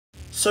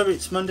So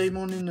it's Monday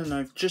morning and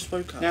I've just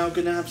woke up. Now I'm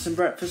going to have some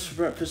breakfast. For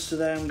breakfast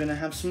today I'm going to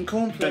have some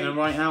cornflakes. I'm going to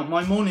write out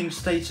my morning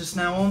status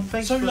now on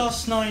Facebook. So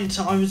last night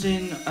I was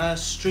in a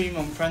stream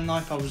on Friend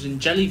Life. I was in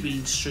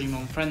Jellybean's stream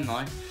on Friend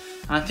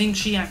Life. And I think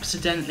she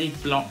accidentally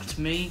blocked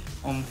me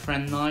on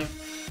Friend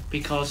Life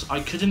because I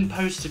couldn't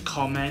post a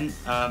comment.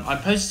 I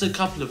posted a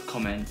couple of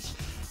comments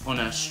on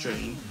her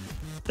stream.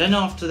 Then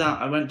after that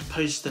I went to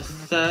post the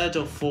third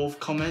or fourth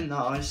comment that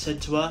I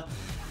said to her,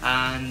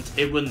 and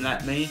it wouldn't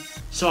let me.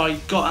 So I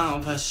got out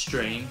of her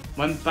stream,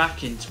 went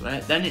back into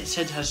it, then it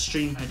said her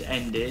stream had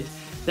ended.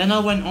 Then I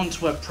went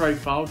onto her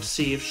profile to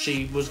see if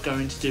she was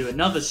going to do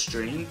another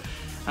stream,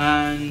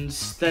 and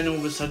then all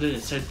of a sudden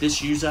it said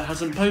this user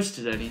hasn't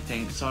posted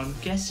anything. So I'm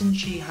guessing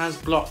she has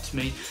blocked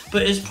me,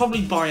 but it's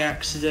probably by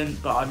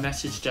accident. But I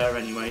messaged her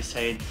anyway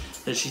saying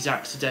that she's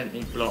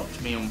accidentally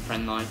blocked me on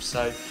Friend Life,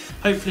 so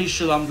hopefully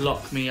she'll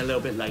unblock me a little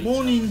bit later.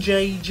 Morning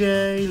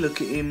JJ, look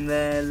at him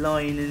there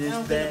lying in his bed.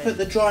 I'm going to put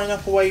the drying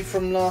up away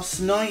from last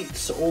night,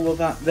 so all of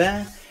that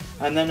there.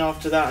 And then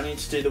after that I need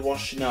to do the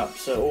washing up,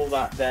 so all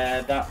that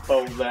there, that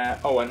bowl there.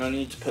 Oh, and I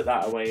need to put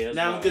that away as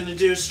well. Now I'm going to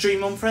do a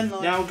stream on Friend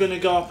Life. Now I'm going to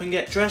go up and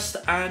get dressed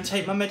and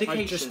take my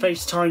medication. I just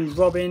FaceTimed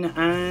Robin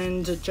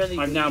and Jelly.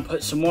 I've now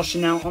put some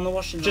washing out on the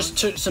washing line. Just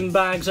took some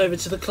bags over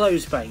to the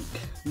clothes bank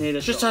near the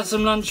shop. Just had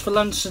some lunch for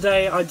lunch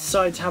today. I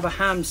decided to have a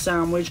ham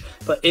sandwich,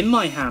 but in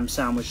my ham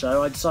sandwich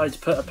though, I decided to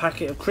put a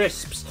packet of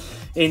crisps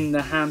in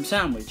the ham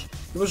sandwich.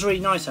 It was really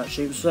nice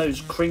actually. It was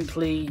those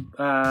crinkly,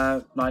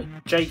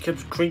 like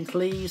Jacob's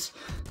crinklies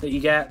that you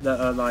get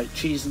that are like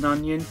cheese and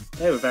onion.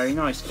 They were very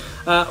nice.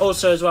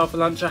 Also as well for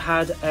lunch I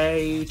had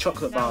a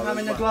chocolate bar. I'm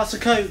having a glass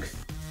of Coke.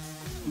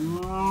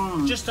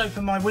 Just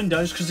opened my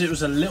windows because it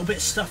was a little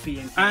bit stuffy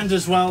in here. And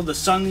as well the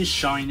sun is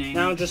shining.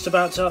 Now I'm just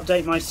about to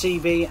update my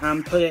CV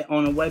and put it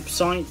on a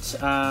website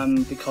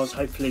because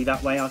hopefully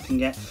that way I can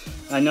get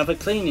another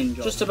cleaning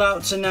job. Just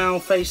about to now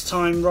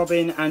FaceTime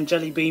Robin and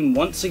Jellybean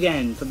once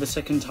again for the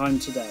second time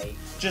today.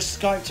 Just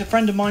Skyped a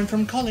friend of mine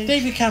from college.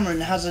 David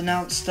Cameron has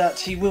announced that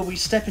he will be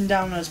stepping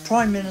down as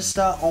Prime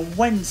Minister on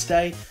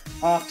Wednesday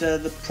after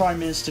the Prime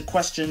Minister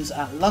questions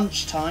at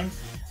lunchtime.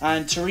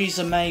 And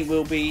Theresa May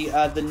will be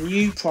the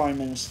new Prime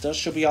Minister.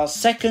 She'll be our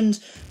second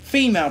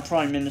female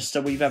Prime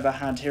Minister we've ever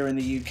had here in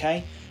the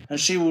UK. And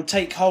she will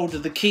take hold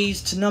of the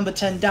keys to number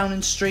 10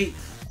 Downing Street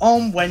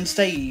on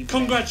Wednesday evening.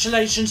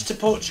 Congratulations to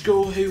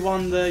Portugal, who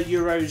won the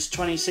Euros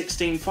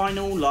 2016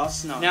 final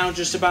last night. Now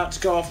just about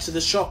to go off to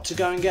the shop to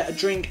go and get a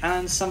drink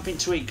and something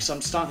to eat because I'm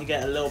starting to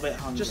get a little bit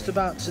hungry. Just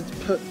about to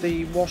put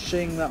the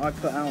washing that I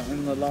put out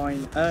in the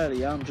line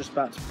earlier. I'm just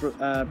about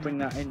to bring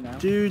that in now.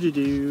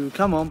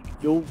 Come on.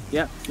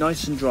 Yeah,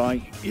 nice and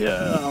dry.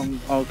 Yeah.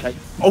 Okay.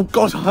 Oh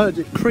God, I heard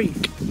it creak.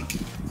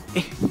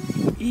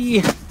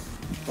 Yeah.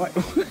 Right.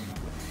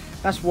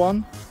 That's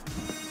one.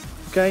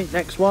 Okay,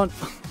 next one.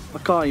 I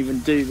can't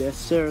even do this,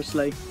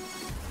 seriously.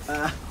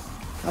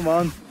 Come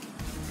on.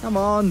 Come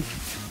on.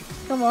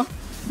 Come on.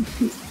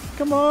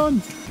 Come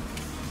on.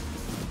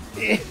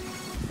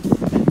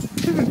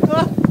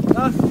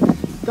 No,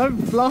 don't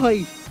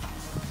fly.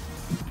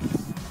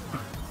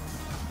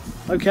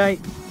 Okay,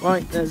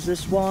 right, there's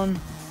this one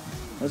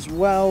as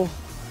well.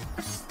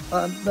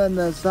 And then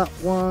there's that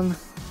one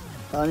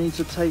that I need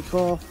to take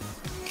off.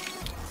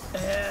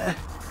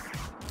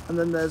 And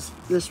then there's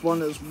this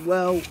one as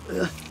well.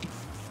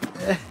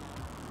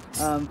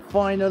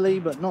 Finally,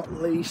 but not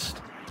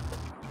least,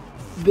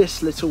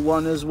 this little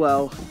one as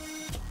well.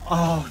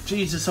 Oh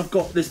Jesus, I've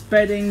got this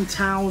bedding,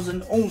 towels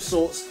and all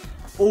sorts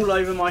all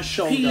over my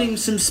shoulder. Peeling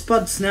some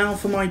spuds now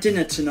for my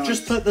dinner tonight.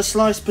 Just put the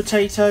sliced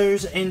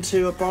potatoes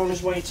into a bowl,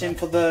 is waiting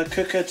for the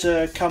cooker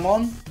to come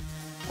on.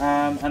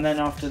 And then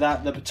after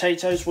that the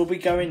potatoes will be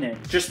going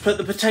in. Just put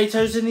the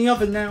potatoes in the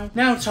oven now.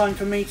 Now time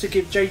for me to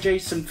give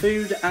JJ some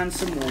food and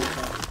some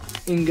water.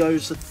 In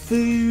goes the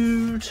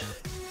food.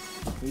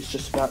 He's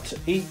just about to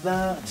eat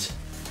that.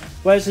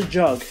 Where's the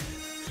jug?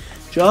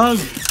 Jug!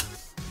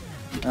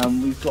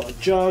 We've got a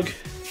jug.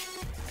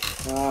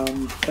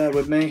 Bear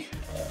with me.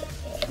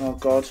 Oh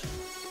God.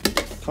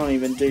 Can't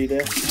even do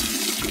this.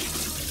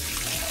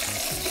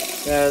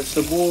 There's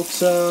the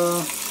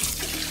water.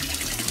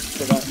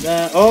 Put that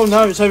there. Oh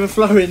no, it's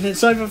overflowing.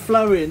 It's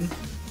overflowing.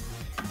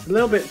 It's a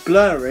little bit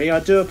blurry. I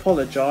do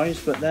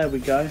apologise, but there we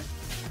go.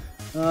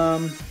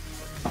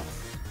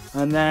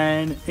 And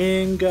then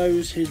in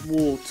goes his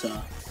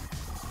water.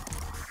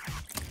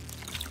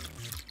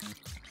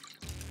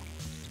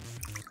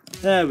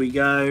 There we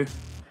go.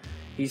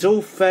 He's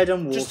all fed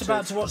and watered. Just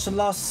about to watch the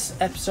last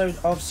episode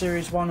of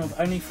Series 1 of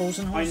Only Fools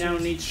and Horses. I now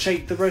need to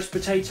shake the roast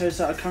potatoes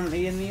that are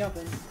currently in the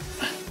oven.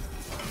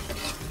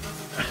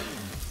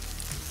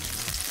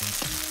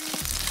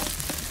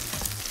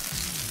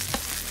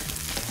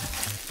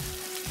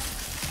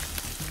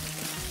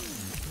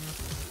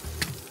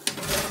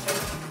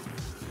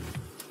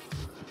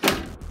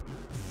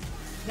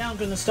 Now I'm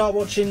going to start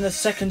watching the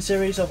second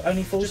series of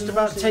Only Fools. Just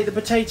about to take the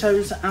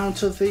potatoes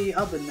out of the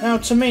oven now. Now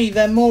to me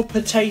they're more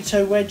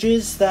potato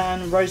wedges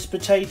than roast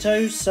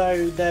potatoes,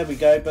 so there we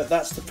go, but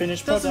that's the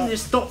finished product. Doesn't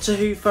this Doctor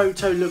Who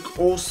photo look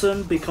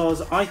awesome?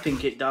 Because I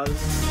think it does.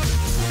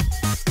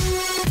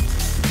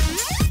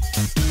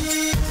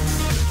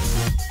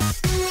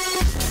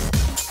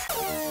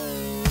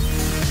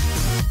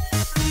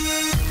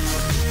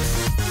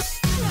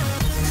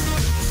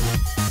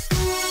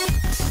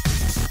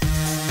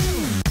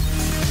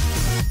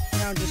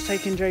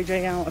 Taking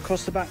JJ out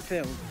across the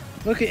backfield.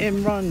 Look at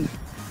him run,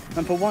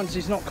 and for once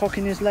he's not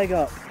cocking his leg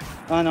up.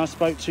 And I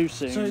spoke too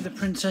soon. So the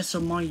princess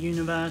of my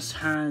universe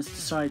has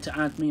decided to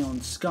add me on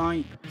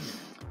Skype,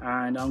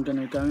 and I'm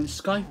gonna go and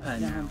Skype her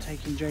now. I'm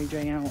taking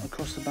JJ out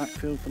across the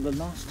backfield for the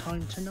last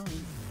time tonight.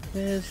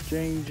 There's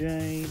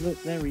JJ,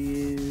 look, there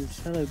he is.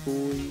 Hello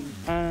boy.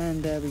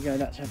 And there we go,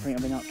 that's everything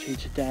I've been up to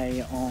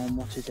today on,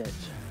 what is it?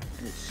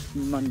 It's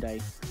Monday,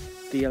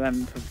 the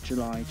 11th of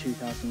July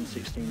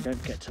 2016. Don't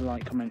forget to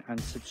like, comment and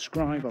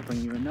subscribe. I'll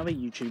bring you another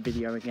YouTube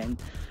video again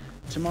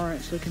tomorrow.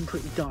 It's looking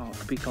pretty dark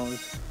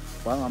because,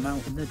 well, I'm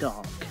out in the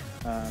dark,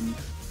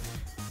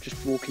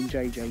 just walking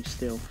JJ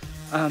still.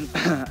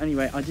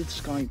 Anyway, I did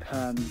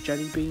Skype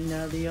Jelly Bean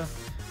earlier,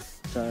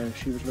 so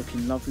she was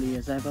looking lovely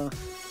as ever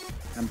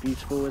and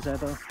beautiful as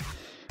ever,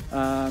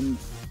 and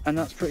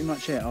that's pretty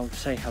much it. I'll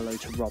say hello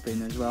to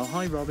Robin as well.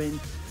 Hi Robin.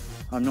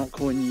 I'm not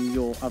calling you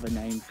your other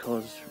name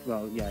because,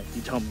 well, yeah,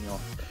 you told me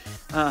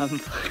off.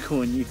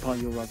 Calling you by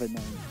your other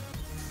name.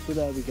 So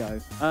there we go.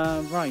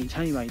 Right,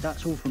 anyway,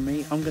 that's all from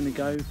me. I'm going to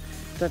go.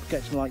 Don't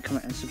forget to like,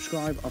 comment and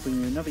subscribe. I'll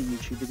bring you another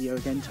YouTube video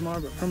again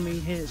tomorrow. But from me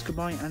here, it's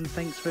goodbye and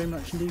thanks very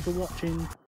much indeed for watching.